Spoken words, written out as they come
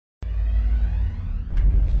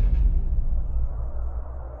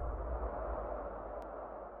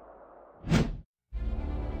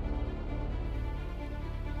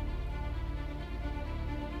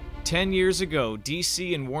10 years ago,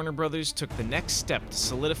 DC and Warner Brothers took the next step to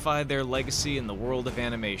solidify their legacy in the world of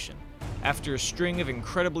animation. After a string of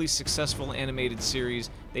incredibly successful animated series,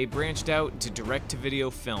 they branched out into direct-to-video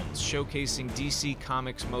films, showcasing DC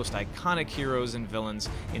Comics' most iconic heroes and villains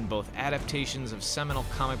in both adaptations of seminal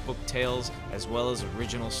comic book tales as well as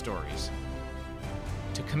original stories.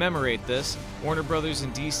 To commemorate this, Warner Brothers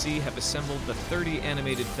and DC have assembled the 30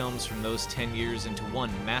 animated films from those 10 years into one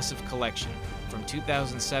massive collection, from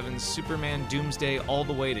 2007's Superman Doomsday all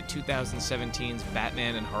the way to 2017's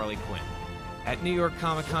Batman and Harley Quinn. At New York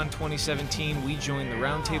Comic Con 2017, we joined the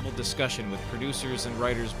roundtable discussion with producers and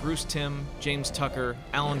writers Bruce Timm, James Tucker,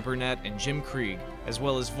 Alan Burnett, and Jim Krieg, as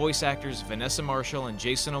well as voice actors Vanessa Marshall and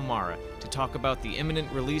Jason O'Mara, to talk about the imminent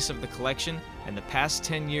release of the collection and the past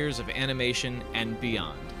 10 years of animation and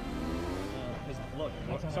beyond. Look,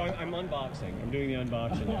 so I'm unboxing. I'm doing the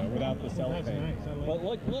unboxing now without the cellophane. But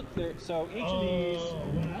look there. So each of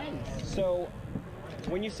these. So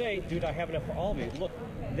when you say, dude, I have enough for all of you, look,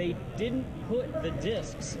 they didn't put the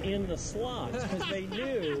discs in the slots because they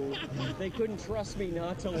knew they couldn't trust me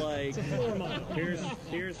not to, like, here's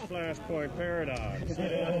Flashpoint Paradox.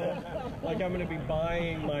 Like I'm going to be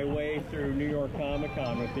buying my way through New York Comic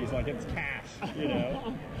Con with these, like it's cash, you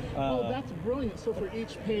know. Oh, that's brilliant. So for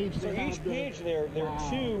each page, so each page there are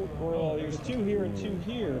two. Well, there's two here and two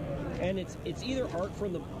here, and it's either art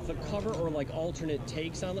from the cover or like alternate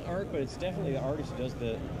takes on the art, but it's definitely the artist who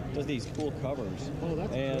does these cool covers. Oh,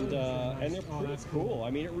 that's and they're pretty cool.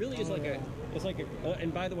 I mean, it really is like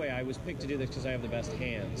and by the way, I was picked to do this because I have the best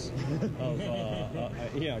hands.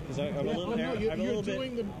 Yeah, because I'm a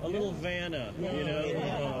little Vanna, you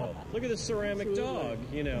know. Look at this ceramic dog,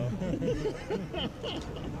 you know.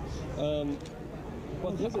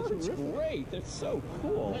 Well, the art's great. That's so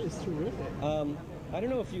cool. That is terrific. I don't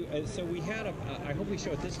know if you. So we had I hope we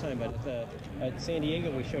show it this time, but at San Diego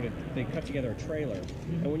we showed it. They cut together a trailer,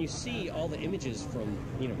 and when you see all the images from,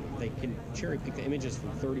 you know, they can cherry pick the images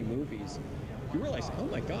from 30 movies, you realize, oh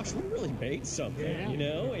my gosh, we really made something. Yeah. You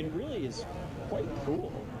know, it really is quite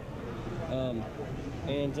cool.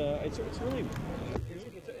 It's really.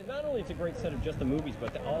 Not only it's a great set of just the movies,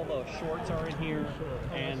 but all the shorts are in here,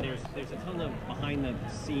 and there's a ton of behind the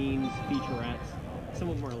scenes featurettes. Some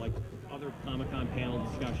of them are like other Comic-Con panel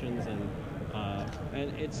discussions,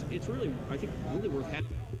 and it's really, I think, really worth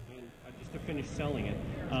having. And just to finish selling it,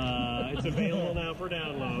 it's available now for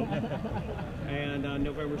download, and on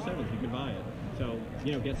November 7th you can buy it. So,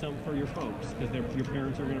 you know, get some for your folks because your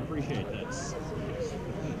parents are going to appreciate this.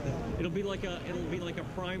 It'll be like a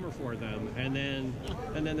primer for them, and then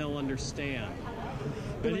they'll understand.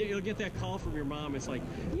 But you'll get that call from your mom. It's like,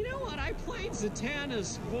 you know what? I played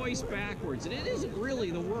Zatanna's voice backwards, and it isn't really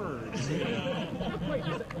the words. You know? Wait,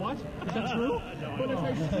 what? Is that true? But if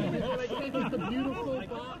I see it, I think it's the beautiful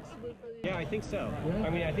box with the... Yeah, I think so. Yeah. I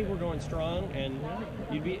mean, I think we're going strong, and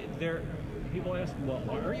you'd be there. People ask, well,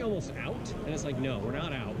 are you almost out? And it's like, no, we're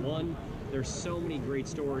not out. One, there's so many great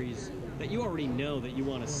stories that you already know that you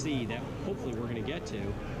want to see that hopefully we're going to get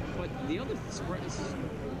to. But the other surprise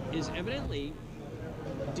is evidently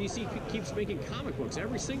DC keeps making comic books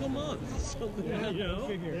every single month. You know?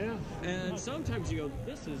 Yeah. And sometimes you go,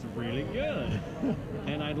 this is really good.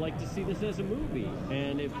 And I'd like to see this as a movie.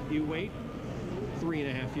 And if you wait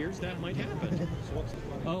 3.5 years, that might happen.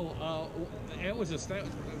 It was just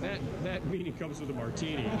that meeting comes with a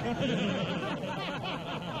martini.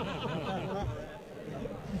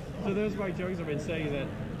 So those are my jokes. I've been saying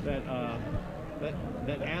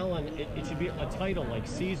that Alan, it should be a title like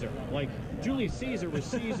Caesar. Like Julius Caesar was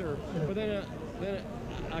Caesar, but then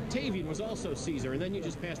Octavian was also Caesar, and then you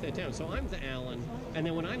just pass that down. So I'm the Alan, and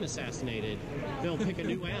then when I'm assassinated, they'll pick a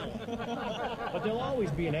new Alan. But there'll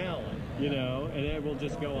always be an Alan, you know, and it will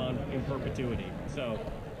just go on in perpetuity. So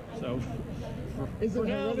for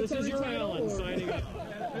now, this is your Alan signing up.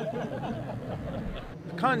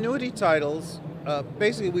 Continuity titles,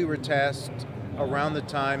 basically we were tasked around the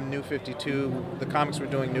time New 52, the comics were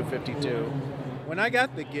doing New 52. When I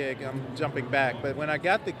got the gig, I'm jumping back, but when I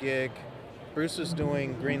got the gig, Bruce was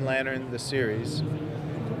doing Green Lantern, the series,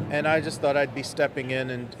 and I just thought I'd be stepping in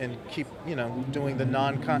and keep, you know, doing the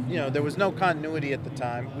there was no continuity at the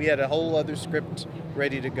time. We had a whole other script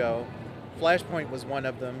ready to go. Flashpoint was one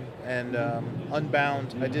of them, and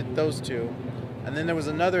Unbound, I did those two. And then there was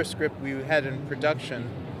another script we had in production,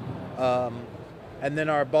 and then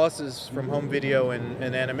our bosses from home video and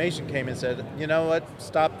animation came and said, you know what,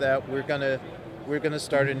 stop that, we're gonna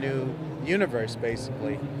start a new universe,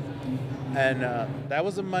 basically. And that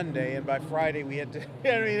was a Monday, and by Friday we had to,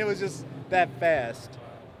 I mean, it was just that fast.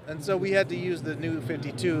 And so we had to use the new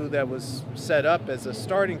 52 that was set up as a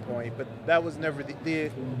starting point, but that was never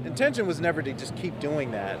the intention was never to just keep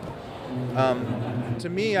doing that. To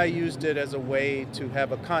me, I used it as a way to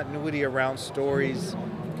have a continuity around stories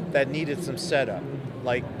that needed some setup.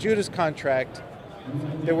 Like Judas Contract,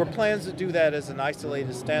 there were plans to do that as an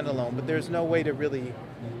isolated standalone, but there's no way to really,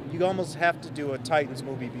 you almost have to do a Titans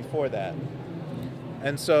movie before that.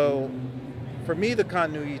 And so for me, the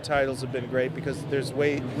continuity titles have been great because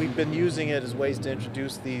we've been using it as ways to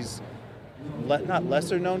introduce these not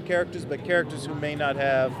lesser known characters, but characters who may not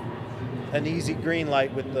have an easy green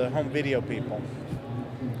light with the home video people.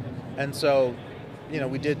 And so,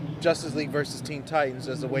 we did Justice League versus Teen Titans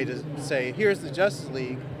as a way to say, here's the Justice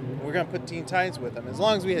League, and we're going to put Teen Titans with them. As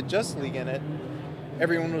long as we had Justice League in it,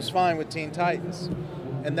 everyone was fine with Teen Titans.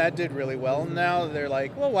 And that did really well. And now they're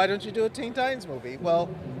like, well, why don't you do a Teen Titans movie? Well,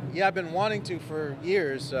 yeah, I've been wanting to for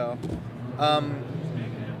years, so.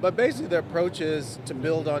 But basically the approach is to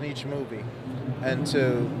build on each movie. And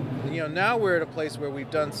to, now we're at a place where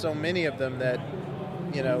we've done so many of them that,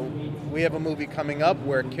 we have a movie coming up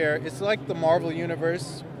where it's like the Marvel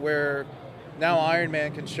universe where now Iron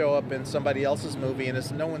Man can show up in somebody else's movie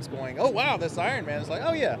and no one's going, oh wow, that's Iron Man. It's like,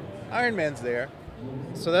 oh yeah, Iron Man's there.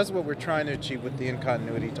 So that's what we're trying to achieve with the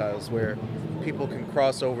in-continuity titles, where people can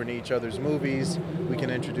cross over into each other's movies, we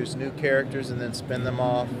can introduce new characters and then spin them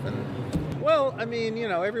off. And well, I mean,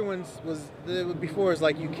 before it was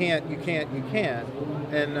like, you can't.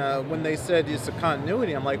 And when they said it's a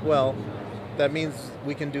continuity, I'm like, well, that means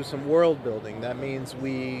we can do some world building. That means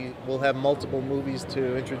we will have multiple movies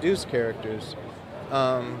to introduce characters.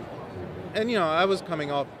 And, I was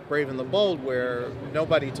coming off Brave and the Bold where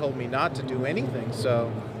nobody told me not to do anything.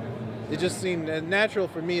 So it just seemed natural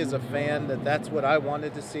for me as a fan that that's what I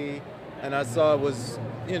wanted to see. And I saw it was,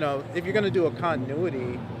 if you're going to do a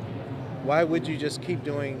continuity, why would you just keep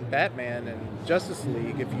doing Batman and Justice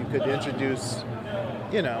League if you could introduce,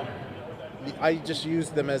 I just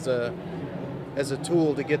used them as a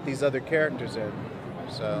tool to get these other characters in.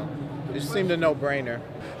 So it just seemed a no-brainer.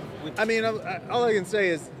 I mean, all I can say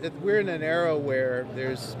is that we're in an era where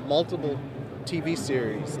there's multiple TV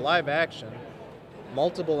series, live action,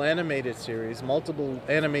 multiple animated series, multiple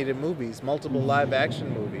animated movies, multiple live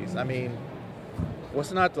action movies. I mean,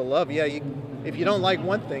 what's not to love? Yeah, if you don't like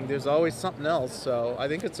one thing, there's always something else. So I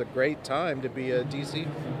think it's a great time to be a DC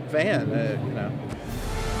fan,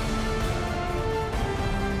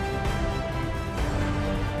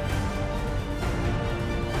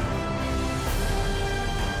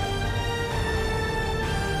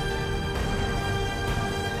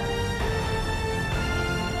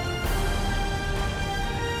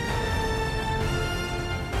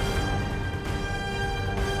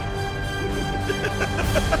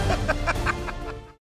 Ha ha ha!